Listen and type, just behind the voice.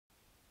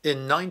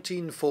In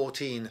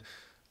 1914,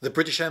 the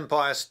British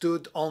Empire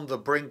stood on the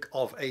brink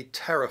of a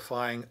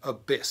terrifying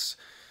abyss.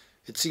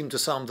 It seemed to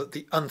some that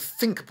the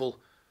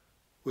unthinkable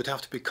would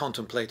have to be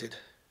contemplated.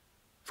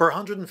 For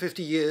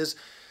 150 years,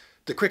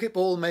 the cricket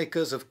ball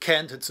makers of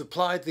Kent had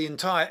supplied the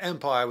entire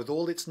empire with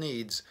all its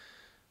needs.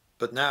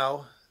 But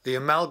now, the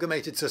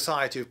Amalgamated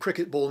Society of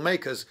Cricket Ball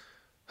Makers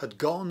had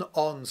gone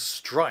on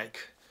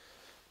strike.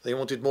 They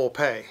wanted more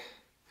pay.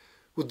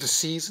 Would the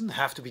season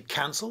have to be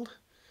cancelled?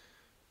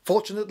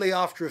 Fortunately,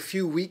 after a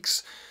few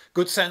weeks,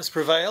 good sense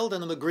prevailed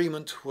and an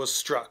agreement was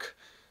struck.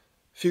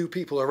 Few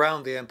people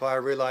around the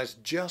empire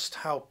realised just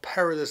how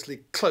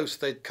perilously close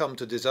they'd come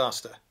to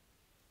disaster.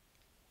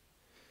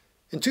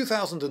 In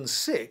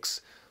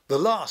 2006, the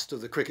last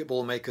of the cricket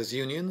ball makers'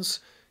 unions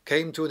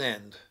came to an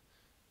end.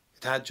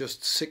 It had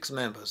just 6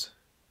 members.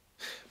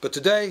 But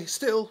today,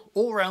 still,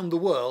 all around the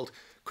world,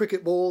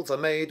 cricket balls are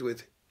made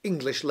with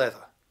English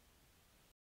leather.